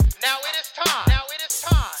Now it is time. Now it is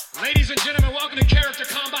time. Ladies and gentlemen, welcome to Character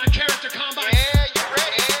Combine. Character Combine. Yeah, you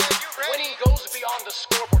ready? Yeah, you ready? Winning goes beyond the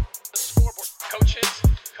scoreboard. Coaches,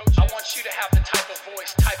 I want you to have the type of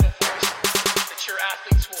voice that your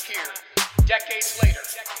athletes will hear decades later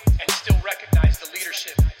and still recognize the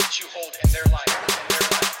leadership that you hold in their life.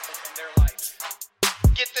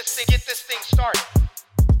 Get this thing started.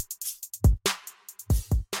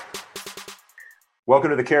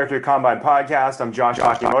 Welcome to the Character Combine podcast. I'm Josh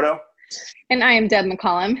Akimoto. And I am Deb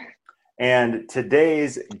McCollum. And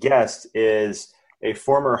today's guest is a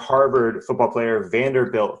former Harvard football player,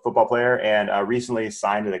 Vanderbilt football player, and recently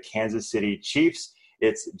signed to the Kansas City Chiefs.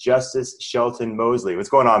 It's Justice Shelton Mosley. What's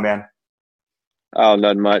going on, man? Oh,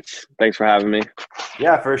 not much. Thanks for having me.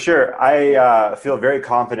 Yeah, for sure. I feel very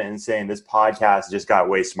confident in saying this podcast just got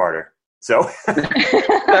way smarter. So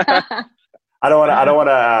I don't want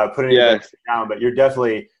to put anything down, but you're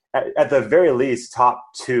definitely, at the very least, top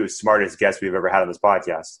two smartest guests we've ever had on this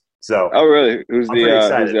podcast. So, oh, really? Who's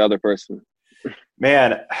the other person?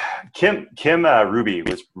 Man, Kim Ruby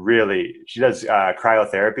was really. She does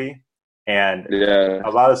cryotherapy, and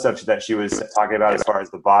a lot of stuff that she was talking about as far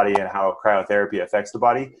as the body and how cryotherapy affects the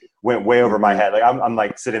body went way over my head. Like I'm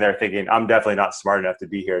like sitting there thinking I'm definitely not smart enough to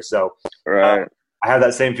be here. So, I have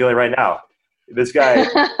that same feeling right now. This guy,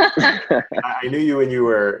 I knew you when you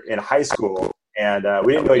were in high school, and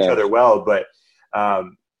we didn't know each other well, but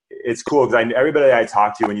it's cool because everybody I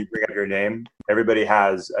talk to, when you bring up your name, everybody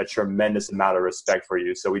has a tremendous amount of respect for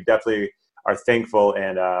you. So we definitely are thankful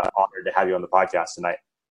and honored to have you on the podcast tonight.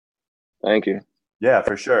 Thank you. Yeah,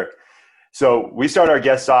 for sure. So we start our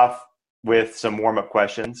guests off with some warm-up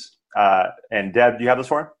questions. And Deb, do you have this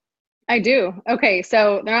for him? I do. Okay,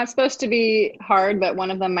 so they're not supposed to be hard, but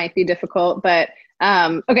one of them might be difficult. But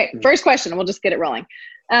okay, first question. We'll just get it rolling.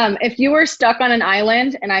 If you were stuck on an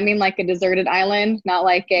island, and I mean like a deserted island, not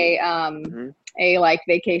like a like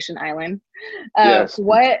vacation island. Yes.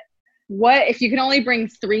 What if you could only bring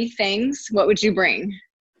three things? What would you bring?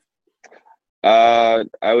 I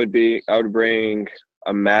would bring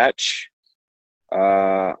a match.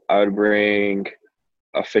 I would bring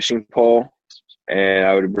a fishing pole. And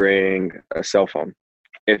I would bring a cell phone.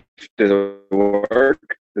 Does it work?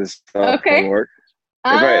 Does cell phone work?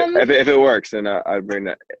 If it works, then I'd bring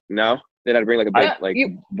that. No? Then I'd bring like a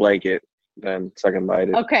big blanket, then so I can light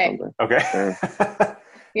it. Okay. Okay.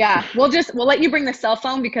 Yeah, we'll let you bring the cell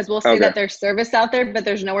phone because we'll see that there's service out there, but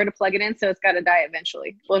there's nowhere to plug it in, so it's got to die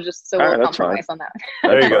eventually. We'll compromise on that.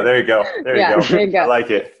 There you go. There you go. There you go. I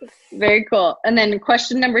like it. Very cool. And then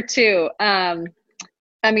question number 2.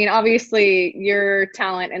 I mean, obviously your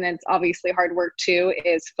talent, and it's obviously hard work too,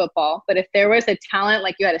 is football. But if there was a talent,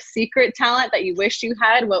 like you had a secret talent that you wish you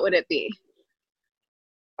had, what would it be?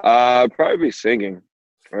 Probably singing.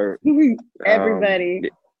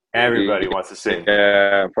 Everybody wants to sing.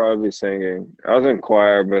 Yeah, probably singing. I was in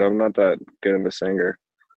choir, but I'm not that good of a singer.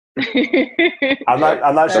 I'm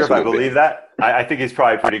not sure if I believe that. I think he's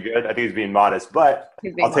probably pretty good. I think he's being modest, but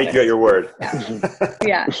I'll take you at your word.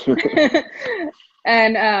 Yeah.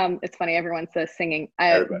 And it's funny, everyone says singing.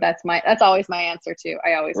 That's always my answer too.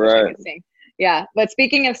 I always wish I could sing. Yeah. But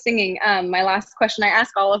speaking of singing, my last question, I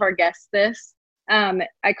ask all of our guests this.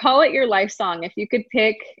 I call it your life song. If you could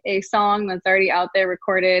pick a song that's already out there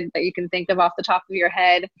recorded that you can think of off the top of your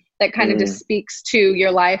head that kind of just speaks to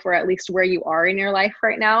your life, or at least where you are in your life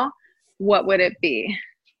right now, what would it be?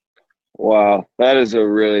 Wow, that is a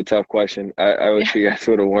really tough question. I wish you guys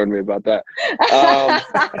would have warned me about that.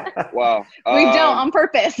 Wow. We don't on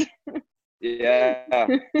purpose. Yeah.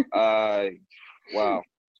 Wow.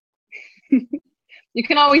 You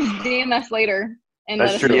can always DM us later. And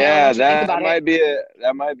that's true. Yeah, that might be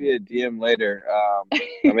a DM later.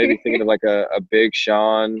 I may be thinking of like a Big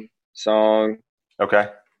Sean song. Okay.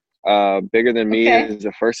 Bigger Than Me is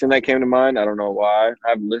the first thing that came to mind. I don't know why. I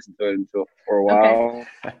haven't listened to it for a while,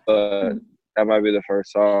 but that might be the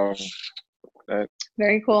first song that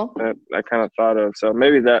very cool that I kind of thought of. So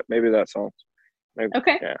maybe that song. Maybe,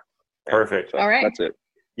 okay. Yeah. Perfect. So all right. That's it.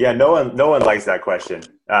 Yeah. No one likes that question.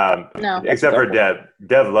 No. Except for Deb.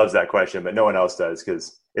 Deb loves that question, but no one else does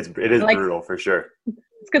because it is brutal for sure.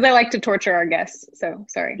 It's because I like to torture our guests. So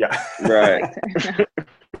sorry. Yeah. Right.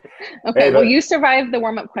 Okay, well, you survived the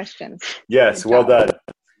warm-up questions. Yes, well done.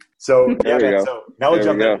 So, so now we'll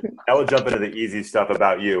jump into the easy stuff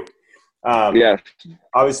about you. Yes.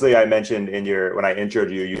 Obviously, I mentioned when I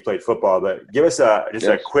introed you, you played football, but give us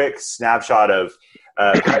a quick snapshot of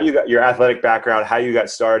how you got your athletic background, how you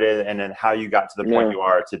got started, and then how you got to the point you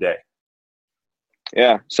are today.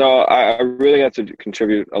 Yeah, so I really got to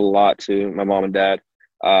contribute a lot to my mom and dad.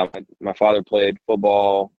 My father played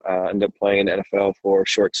football, ended up playing in the NFL for a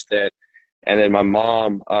short stint. And then my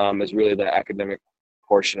mom is really the academic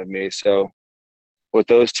portion of me. So with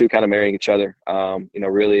those two kind of marrying each other,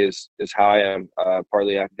 really is how I am,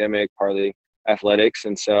 partly academic, partly athletics.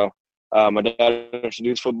 And so my dad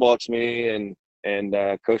introduced football to me and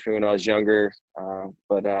coached me when I was younger.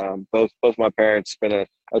 But both my parents spent a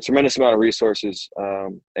tremendous amount of resources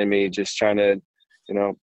in me, just trying to,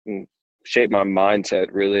 shape my mindset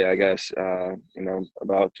really, I guess,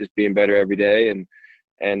 about just being better every day. And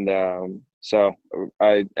so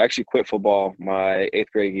I actually quit football my 7th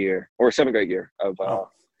grade year of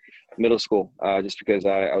middle school, just because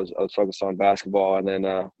I was focused on basketball. And then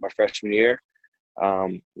my freshman year,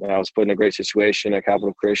 I was put in a great situation at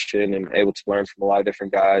Capital Christian and able to learn from a lot of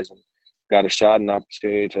different guys, and got a shot and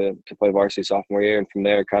opportunity to play varsity sophomore year. And from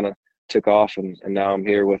there, kind of took off, and now I'm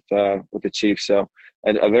here with the Chiefs. So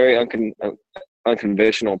a very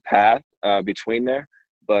unconventional path between there,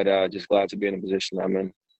 but just glad to be in the position I'm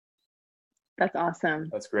in. That's awesome.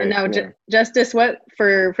 That's great. And now, Justice, what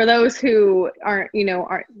for those who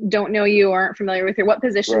don't know you, aren't familiar with you, what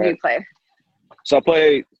position do you play? So I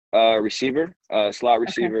play receiver. Slot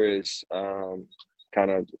receiver is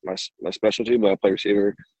kind of my specialty, but I play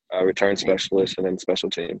receiver, return specialist, and then special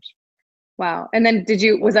teams. Wow. And then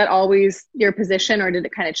was that always your position, or did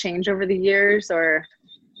it kind of change over the years, or?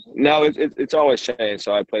 No, it's always changed.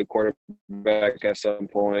 So I played quarterback at some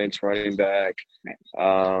points, running back,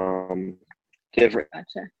 right.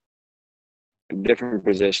 Different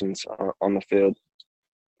positions on the field.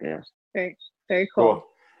 Yeah. Very, very cool.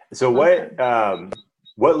 So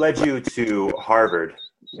what led you to Harvard?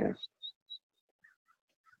 Yeah.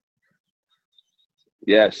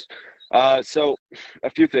 Yes. So a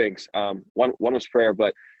few things. One was prayer,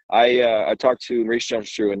 but I talked to Maurice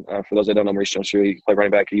Jones-Drew, and for those that don't know Maurice Jones-Drew, he played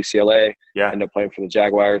running back at UCLA. Yeah. Ended up playing for the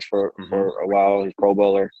Jaguars for a while. He's a Pro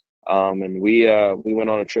Bowler. And we went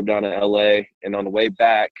on a trip down to LA, and on the way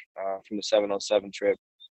back from the 7-on-7 trip,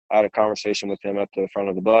 I had a conversation with him at the front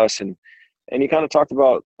of the bus, and he kind of talked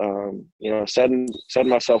about setting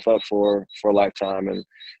myself up for a lifetime, and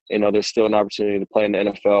there's still an opportunity to play in the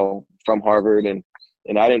NFL from Harvard, and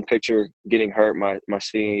I didn't picture getting hurt my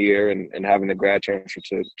senior year and having the grad transfer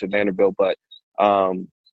to Vanderbilt, but going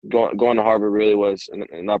to Harvard really was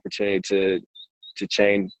an opportunity to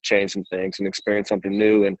change some things and experience something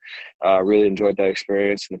new, and really enjoyed that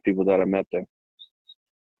experience and the people that I met there.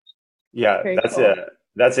 Yeah,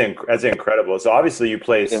 that's incredible. So obviously you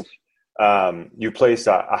placed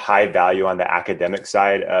a high value on the academic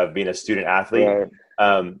side of being a student athlete.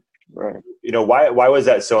 Right. Right. Why was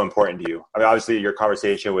that so important to you? I mean, obviously your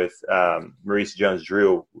conversation with Maurice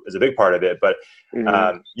Jones-Drew is a big part of it, but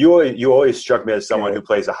you always struck me as someone who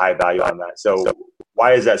plays a high value on that. So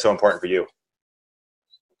why is that so important for you?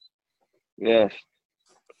 Yes.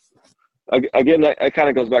 Again, that kind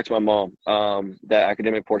of goes back to my mom, that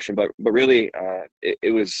academic portion, but really,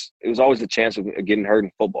 it was always the chance of getting hurt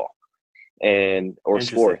in football or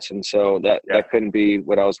sports, and so that couldn't be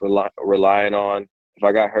what I was relying on. If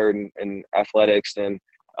I got hurt in athletics, then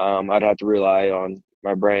I'd have to rely on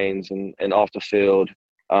my brains and off the field,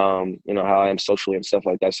 how I am socially and stuff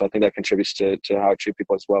like that. So I think that contributes to how I treat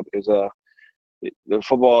people as well, because the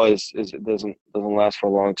football it doesn't last for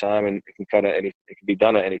a long time, and it can be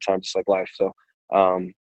done at any time, just like life. So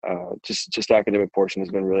just the academic portion has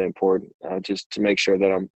been really important, just to make sure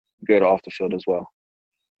that I'm good off the field as well.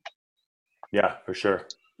 Yeah, for sure.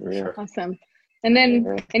 Awesome. And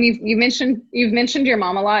then, and you've mentioned your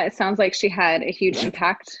mom a lot. It sounds like she had a huge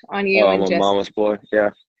impact on you. I'm a mama's boy. Yeah.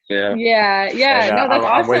 No, that's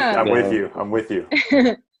awesome. I'm with you.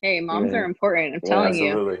 Hey, moms are important. I'm telling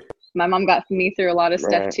you. My mom got me through a lot of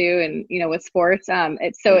stuff too, and with sports.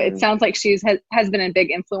 It sounds like has been a big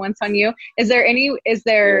influence on you. Is there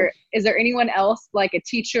anyone else, like a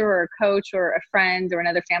teacher or a coach or a friend or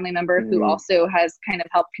another family member who also has kind of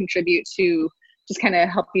helped contribute to just kind of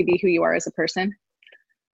help you be who you are as a person?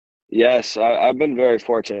 Yes, I've been very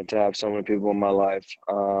fortunate to have so many people in my life.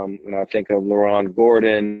 I think of LeRon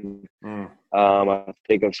Gordon. I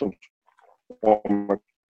think of some former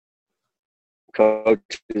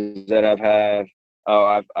coaches that I've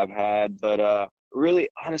had, but really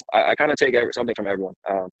honest, I kind of take something from everyone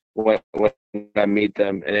when I meet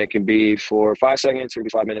them, and it can be for 5 seconds, or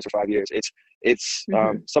 5 minutes, or 5 years. It's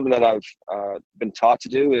something that I've been taught to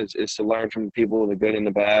do is to learn from people, the good and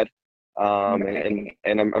the bad, and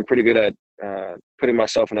I'm pretty good at putting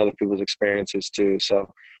myself in other people's experiences too. So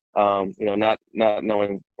not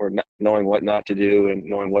knowing not knowing what not to do and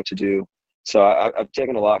knowing what to do. So I've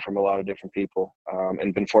taken a lot from a lot of different people,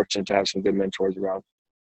 and been fortunate to have some good mentors around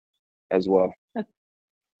as well.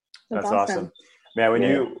 That's awesome. Man,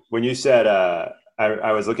 when you said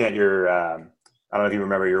I was looking at your I don't know if you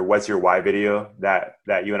remember your What's Your Why video that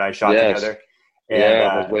you and I shot together. And, it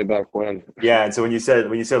was way back when. Yeah, and so when you said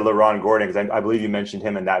LeRon Gordon, because I believe you mentioned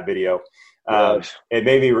him in that video,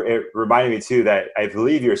 it reminded me too that I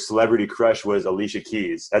believe your celebrity crush was Alicia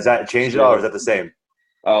Keys. Has that changed at all, or is that the same?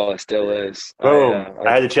 Oh, it still is. Boom!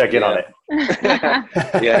 I had to check in on it.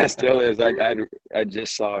 Yeah, it still is. I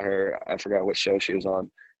just saw her. I forgot what show she was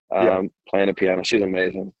on. Playing the piano. She's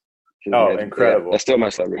amazing. Incredible. Yeah, that's still my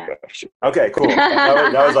celebrity crush. Okay, cool.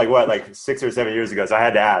 that was like 6 or 7 years ago, so I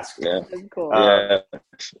had to ask. Yeah. That's cool.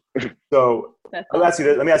 So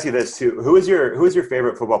let me ask you this too. Who is your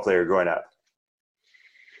favorite football player growing up?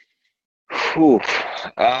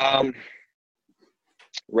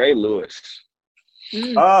 Ray Lewis.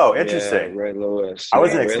 Oh, interesting. Yeah, Ray Lewis. I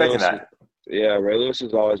wasn't expecting that. Ray Lewis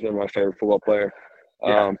has always been my favorite football player.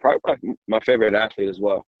 Probably my favorite athlete as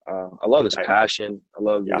well. I love his passion. I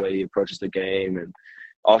love the way he approaches the game, and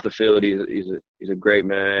off the field, he's a great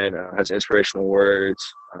man. Has inspirational words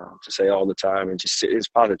to say all the time, and just his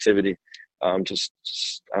positivity, just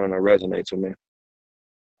I don't know, resonates with me.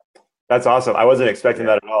 That's awesome. I wasn't expecting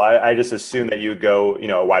that at all. I just assumed that you would go,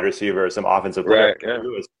 a wide receiver or some offensive player. Right, yeah.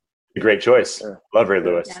 Lewis, a great choice. Yeah. Love Ray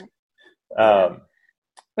Lewis. Yeah.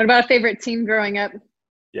 What about a favorite team growing up?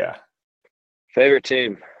 Yeah. Favorite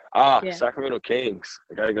team. Sacramento Kings.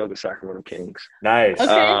 I gotta go with the Sacramento Kings. Nice.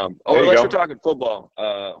 Okay. Unless we're talking football.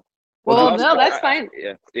 That's fine.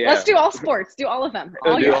 Yeah. Let's do all sports. Do all of them.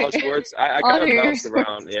 All sports. I kind of bounced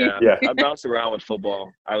around. Yeah. I bounced around with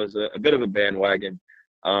football. I was a bit of a bandwagon.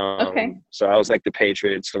 So I was like the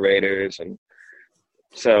Patriots, the Raiders, and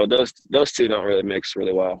so those two don't really mix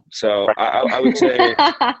really well. So I would say,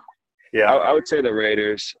 I would say the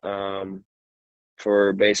Raiders.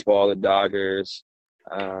 For baseball, the Dodgers.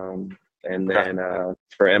 And then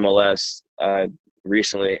for MLS,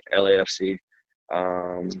 recently LAFC.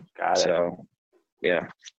 Got it. So, yeah.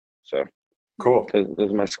 So cool.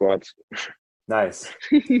 Those are my squads. Nice.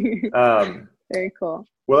 Very cool.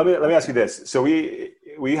 Well, let me ask you this. So we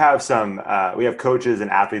have we have coaches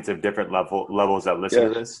and athletes of different levels that listen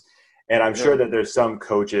to this, and I'm sure that there's some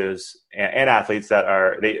coaches and athletes that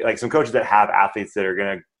are some coaches that have athletes that are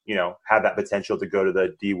going to have that potential to go to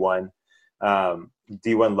the D1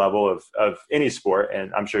 level of any sport.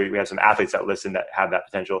 And I'm sure we have some athletes that listen that have that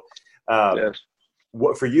potential.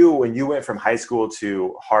 What for you, when you went from high school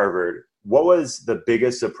to Harvard, what was the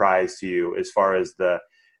biggest surprise to you as far as the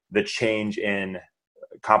change in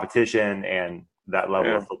competition and that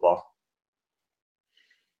level of football?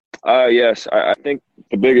 Yes. I think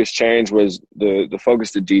the biggest change was the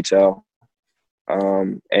focus to detail.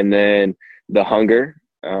 And then the hunger.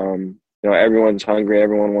 Everyone's hungry.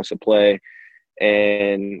 Everyone wants to play.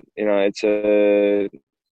 And, the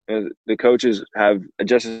coaches have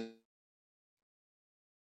just as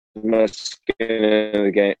much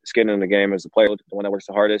skin in the game as the player, the one that works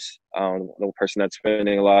the hardest, the person that's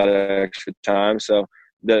spending a lot of extra time. So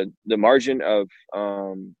the margin of,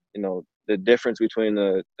 the difference between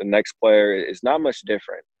the next player is not much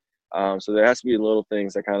different. So there has to be little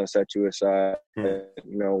things that kind of set you aside,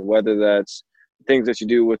 whether that's things that you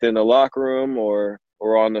do within the locker room or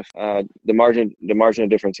on the margin of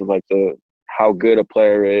difference of like how good a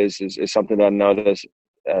player is something that I notice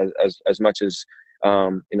as much as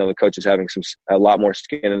the coach is having a lot more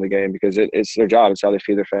skin in the game because it's their job. It's how they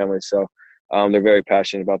feed their families. So they're very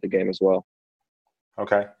passionate about the game as well.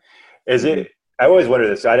 Okay. Is it? I always wonder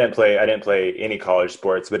this. I didn't play any college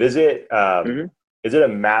sports, but is it is it a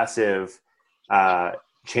massive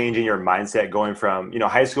change in your mindset going from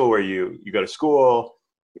high school where you go to school,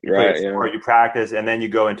 you play sport, you practice, and then you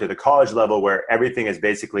go into the college level where everything is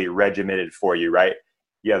basically regimented for you, right?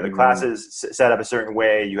 You have the classes set up a certain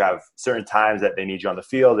way. You have certain times that they need you on the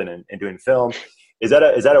field and doing film. Is that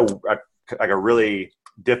a really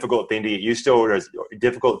difficult thing to get used to, or is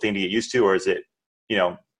it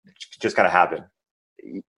just kind of happen?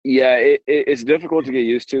 Yeah, it's difficult to get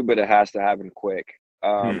used to, but it has to happen quick,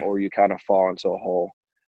 or you kind of fall into a hole.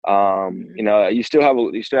 You still have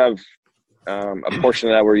a portion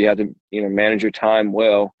of that where you have to manage your time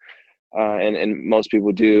well, and most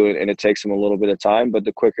people do, and it takes them a little bit of time. But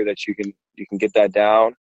the quicker that you can get that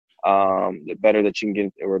down, the better that you can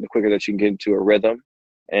get, or the quicker that you can get into a rhythm,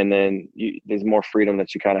 and then there's more freedom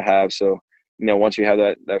that you kind of have. So once you have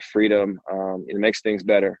that freedom, it makes things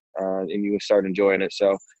better, and you start enjoying it.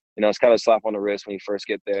 So it's kind of a slap on the wrist when you first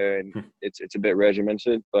get there, and it's a bit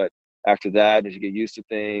regimented, but after that, as you get used to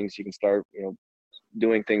things, you can start,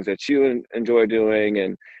 doing things that you enjoy doing,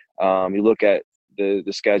 and you look at the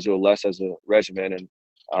schedule less as a regimen, and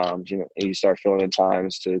you start filling in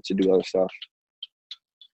times to do other stuff.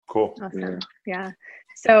 Cool. Awesome. Yeah.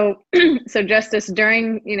 So Justice,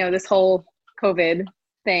 during, this whole COVID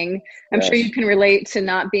thing, I'm sure you can relate to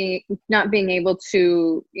not being able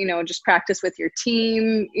to, just practice with your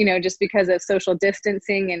team, just because of social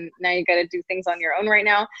distancing, and now you got to do things on your own right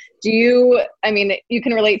now. You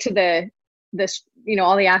can relate to the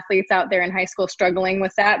all the athletes out there in high school struggling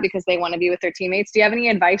with that because they want to be with their teammates. Do you have any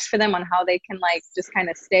advice for them on how they can just kind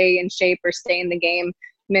of stay in shape or stay in the game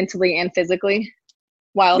mentally and physically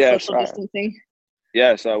while social distancing?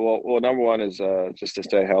 Yes. Well, number one is just to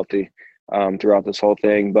stay healthy throughout this whole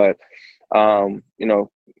thing. But,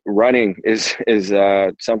 running is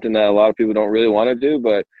something that a lot of people don't really want to do,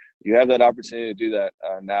 but you have that opportunity to do that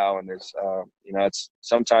now. And there's, it's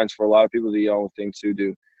sometimes for a lot of people the only thing to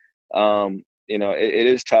do. It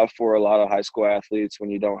is tough for a lot of high school athletes when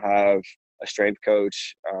you don't have a strength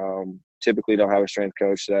coach, typically don't have a strength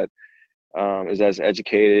coach that is as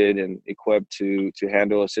educated and equipped to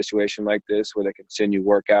handle a situation like this, where they can send you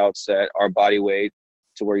workouts that are body weight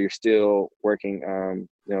to where you're still working,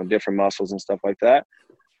 different muscles and stuff like that.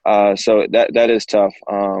 So that is tough.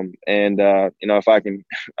 If I can,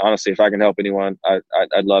 honestly, if I can help anyone,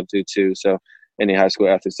 I'd love to too. So any high school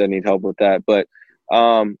athletes that need help with that, but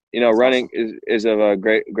running is of a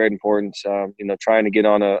great importance. Trying to get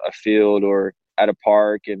on a field or at a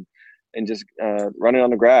park and just running on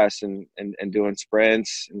the grass and doing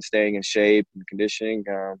sprints and staying in shape and conditioning,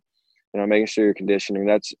 making sure you're conditioning.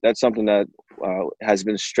 That's something that has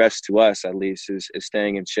been stressed to us, at least, is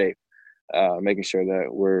staying in shape, making sure that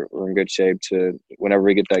we're in good shape to whenever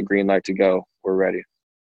we get that green light to go, we're ready.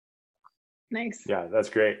 Nice. Yeah, that's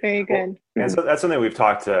great. Very good. Well, and so that's something we've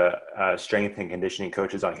talked to strength and conditioning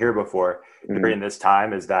coaches on here before during this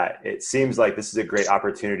time, is that it seems like this is a great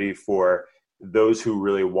opportunity for those who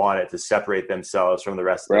really want it to separate themselves from the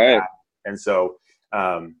rest of the pack. And so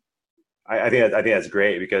I think that's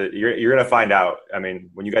great, because you're going to find out. I mean,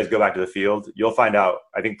 when you guys go back to the field, you'll find out,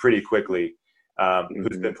 I think, pretty quickly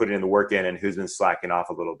who's been putting in the work in and who's been slacking off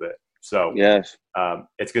a little bit. So yes,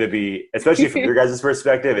 it's going to be, especially from your guys'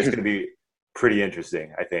 perspective, it's going to be pretty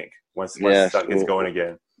interesting, I think, once stuff gets going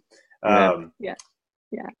again. Yeah.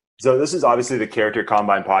 So this is obviously the Character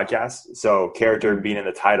Combine podcast. So character being in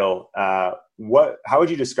the title, how would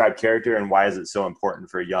you describe character, and why is it so important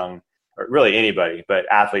for young, or really anybody, but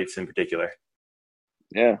athletes in particular?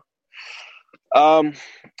 Yeah. I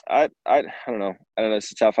don't know.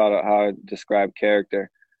 It's tough how to describe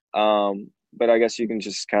character. But I guess you can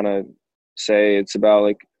just kind of say it's about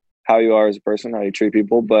like how you are as a person, how you treat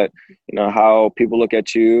people, but how people look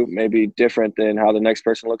at you may be different than how the next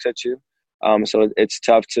person looks at you. So it's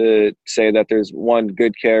tough to say that there's one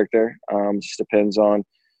good character. It just depends on,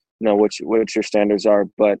 what your standards are.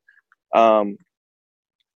 But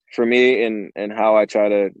for me and how I try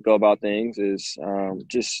to go about things is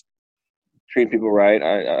just treat people right.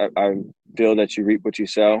 I feel that you reap what you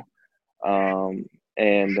sow.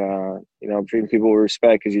 Treating people with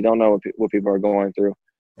respect, because you don't know what people are going through.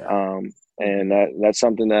 And that's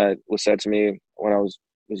something that was said to me when I was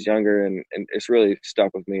younger, and it's really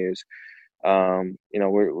stuck with me is,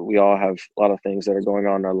 we all have a lot of things that are going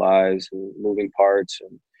on in our lives, and moving parts,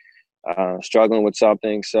 and struggling with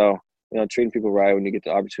something. So, treating people right when you get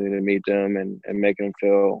the opportunity to meet them, and making them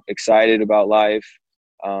feel excited about life,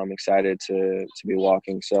 excited to be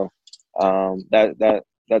walking. So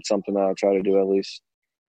that's something that I try to do, at least.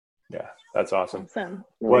 Yeah, that's awesome.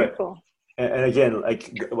 Very cool. And again, like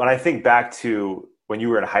when I think back to when you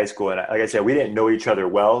were in high school, and like I said, we didn't know each other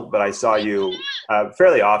well, but I saw you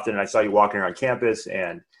fairly often. And I saw you walking around campus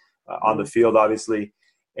and on the field, obviously.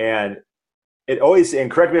 And it always, and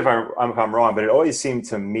correct me if I'm wrong, but it always seemed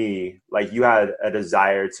to me like you had a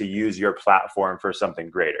desire to use your platform for something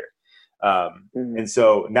greater. And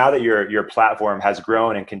so now that your platform has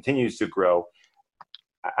grown and continues to grow,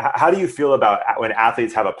 how do you feel about when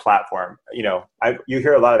athletes have a platform? You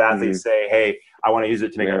hear a lot of athletes say, hey, I want to use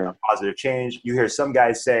it to make a positive change. You hear some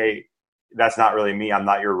guys say, that's not really me. I'm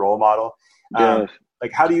not your role model.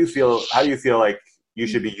 Like, how do you feel like you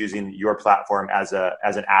should be using your platform as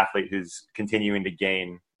an athlete who's continuing to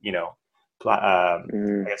gain, I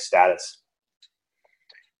guess, status?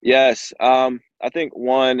 Yes. I think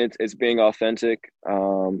one, it's being authentic,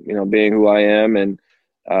 being who I am, and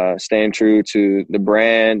staying true to the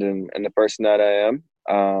brand and the person that I am.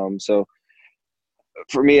 So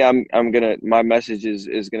for me, my message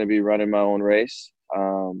is gonna be running my own race.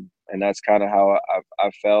 And that's kind of how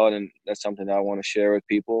I've felt, and that's something that I want to share with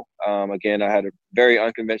people. Again, I had a very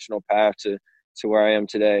unconventional path to where I am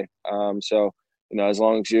today. So, as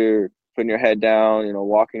long as you're putting your head down,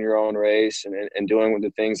 walking your own race and doing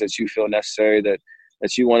the things that you feel necessary that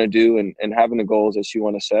you want to do and having the goals that you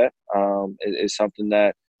want to set is something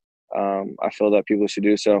that I feel that people should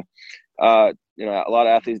do. So, a lot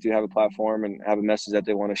of athletes do have a platform and have a message that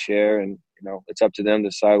they want to share, and it's up to them to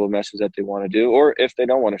decide what message that they want to do, or if they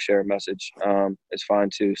don't want to share a message, it's fine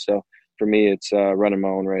too. So for me, it's running my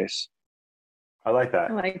own race. I like that.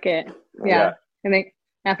 I like it. Yeah. I think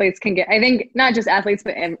athletes I think not just athletes,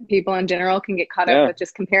 but people in general can get caught up with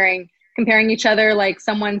just comparing each other, like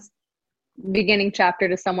someone's beginning chapter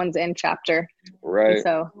to someone's end chapter. Right. And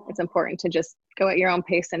so it's important to just go at your own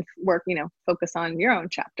pace and work, focus on your own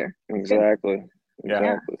chapter. Exactly.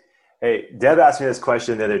 Yeah. Hey, Deb asked me this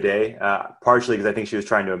question the other day, partially because I think she was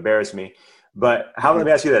trying to embarrass me. But let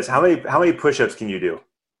me ask you this: how many push-ups can you do?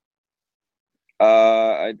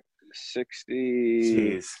 60.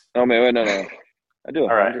 Jeez. Oh man, no. I do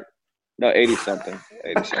 100. All right. No, 80 something.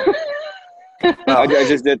 80 something. I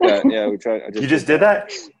just did that. Yeah, we tried. You just did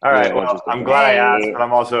that? All right. Well, I'm glad I asked, but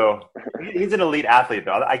I'm also he's an elite athlete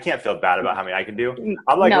though. I can't feel bad about how many I can do.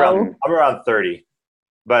 I'm around 30.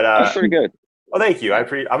 But that's pretty good. Well, thank you. I'm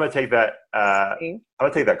gonna take that. I'm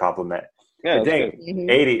gonna take that compliment. Yeah, dang,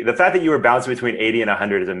 80. The fact that you were bouncing between 80 and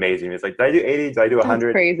 100 is amazing. It's like, did I do 80? Did I do 100?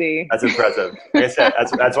 That's crazy. That's impressive. Like I said,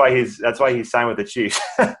 that's why he's signed with the Chiefs.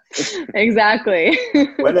 What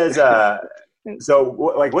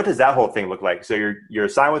does that whole thing look like? So you're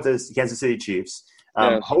signed with the Kansas City Chiefs.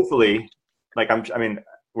 Hopefully,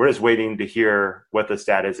 we're just waiting to hear what the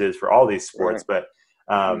status is for all these sports. Right.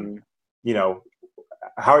 But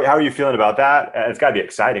how are you feeling about that? It's got to be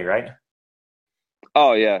exciting, right?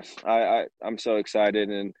 Oh yes, I'm so excited,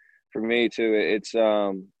 and for me too. It's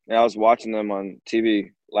I was watching them on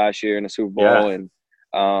TV last year in the Super Bowl, and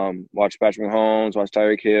watched Patrick Mahomes, watched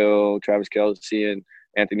Tyreek Hill, Travis Kelce, and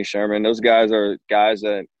Anthony Sherman. Those guys are guys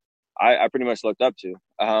that I pretty much looked up to,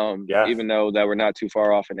 even though that we're not too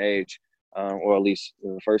far off in age, or at least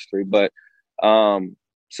the first three. But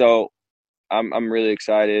so I'm really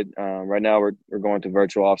excited. Right now we're going to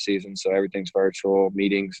virtual off season, so everything's virtual.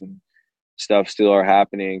 Meetings and stuff still are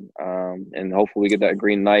happening, and hopefully we get that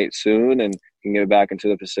green light soon and can get back into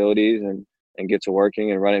the facilities and get to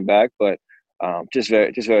working and running back. But just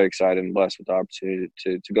very excited and blessed with the opportunity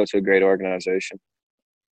to go to a great organization.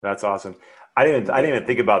 That's awesome. I didn't even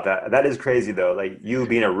think about that. That is crazy though. Like you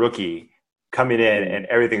being a rookie coming in and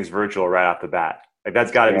everything's virtual right off the bat. Like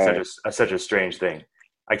that's got to be such a strange thing.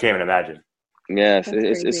 I can't even imagine. Yes,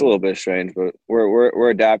 it's a little bit strange, but we're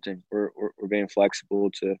adapting. We're being flexible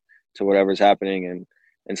to whatever's happening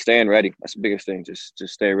and staying ready. That's the biggest thing. Just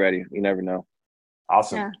stay ready. You never know.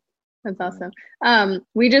 Awesome. Yeah, that's awesome.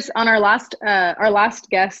 We just on our last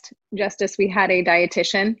guest, Justice, we had a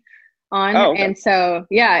dietitian on. Oh, okay. And so,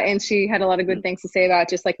 and she had a lot of good things to say about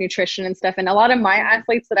just like nutrition and stuff. And a lot of my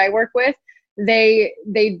athletes that I work with, they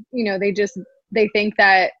think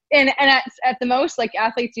that, and at the most, like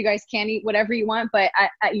athletes, you guys can eat whatever you want, but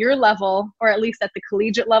at your level, or at least at the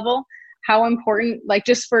collegiate level, how important, like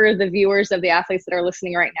just for the viewers of the athletes that are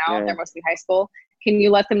listening right now, they're mostly high school, can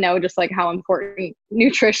you let them know just like how important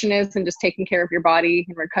nutrition is and just taking care of your body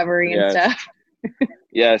and recovery and stuff?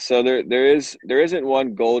 Yeah, so there isn't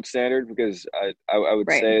one gold standard, because I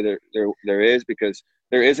would say there is, because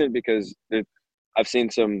there isn't, because I've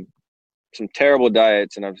seen some terrible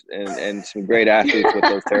diets and some great athletes with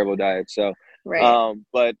those terrible diets. So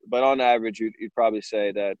but on average, you'd probably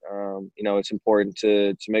say that it's important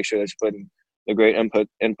to make sure that you're putting the great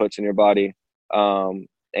inputs in your body,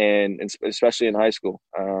 and especially in high school,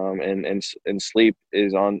 and sleep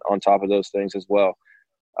is on top of those things as well.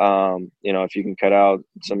 If you can cut out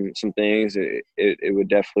some things, it would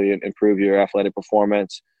definitely improve your athletic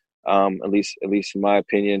performance, at least in my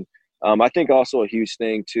opinion. I think also a huge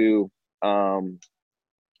thing too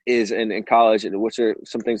is in college, which are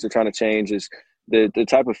some things they're trying to change, is the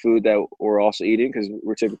type of food that we're also eating, because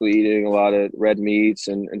we're typically eating a lot of red meats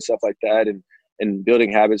and stuff like that, and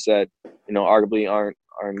building habits that arguably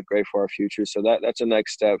aren't great for our future. So that's a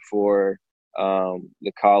next step for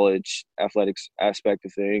the college athletics aspect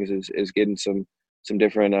of things, is getting some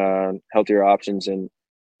different healthier options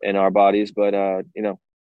in our bodies. But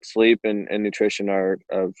sleep and nutrition are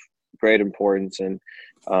of great importance, and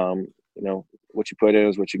what you put in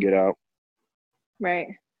is what you get out. Right.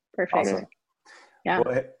 Perfect. Awesome. Yeah.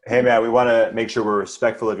 Well, hey man, we want to make sure we're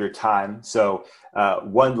respectful of your time. So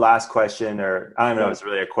one last question, or I don't know if it's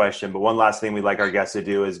really a question, but one last thing we'd like our guests to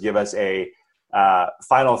do is give us a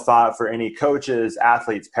final thought for any coaches,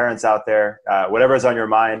 athletes, parents out there, whatever's on your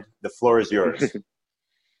mind. The floor is yours.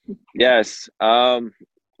 Yes.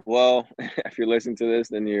 Well, if you're listening to this,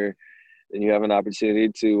 then you're then you have an opportunity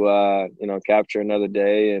to, capture another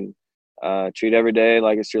day and treat every day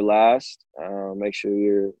like it's your last. Make sure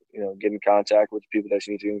you're, get in contact with the people that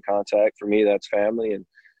you need to get in contact. For me, that's family, and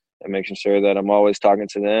making sure that I'm always talking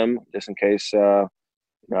to them just in case,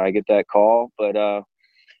 I get that call. But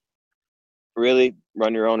really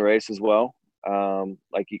run your own race as well.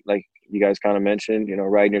 Like you guys kind of mentioned,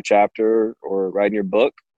 writing your chapter or writing your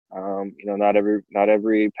book. Not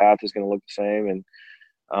every path is going to look the same, and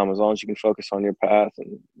as long as you can focus on your path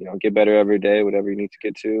and get better every day, whatever you need to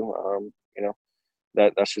get to,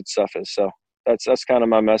 that should suffice. So that's kind of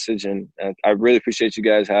my message, and I really appreciate you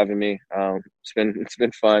guys having me. It's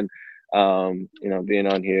been fun, being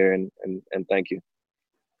on here, and thank you.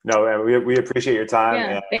 No, and we appreciate your time.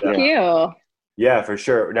 Yeah, and, thank you. Yeah, for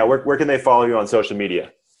sure. Now, where can they follow you on social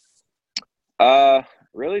media?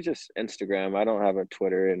 Really just Instagram. I don't have a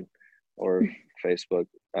Twitter or Facebook.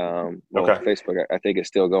 Okay. Facebook, I think, is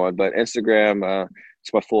still going, but Instagram,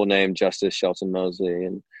 it's my full name, Justice Shelton Mosley,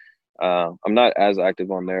 and I'm not as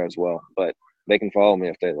active on there as well, but they can follow me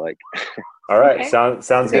if they like. All right, okay.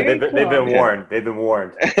 Sounds Very good. cool. They've been warned. They've been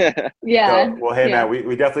warned. Yeah. So, well, hey, man,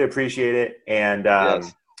 we definitely appreciate it, and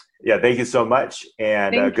yes. Yeah, thank you so much,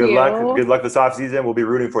 and good luck. Good luck this off season. We'll be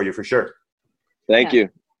rooting for you for sure. Thank you.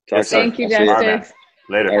 Thank you, Justice.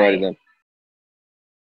 Later. All righty then.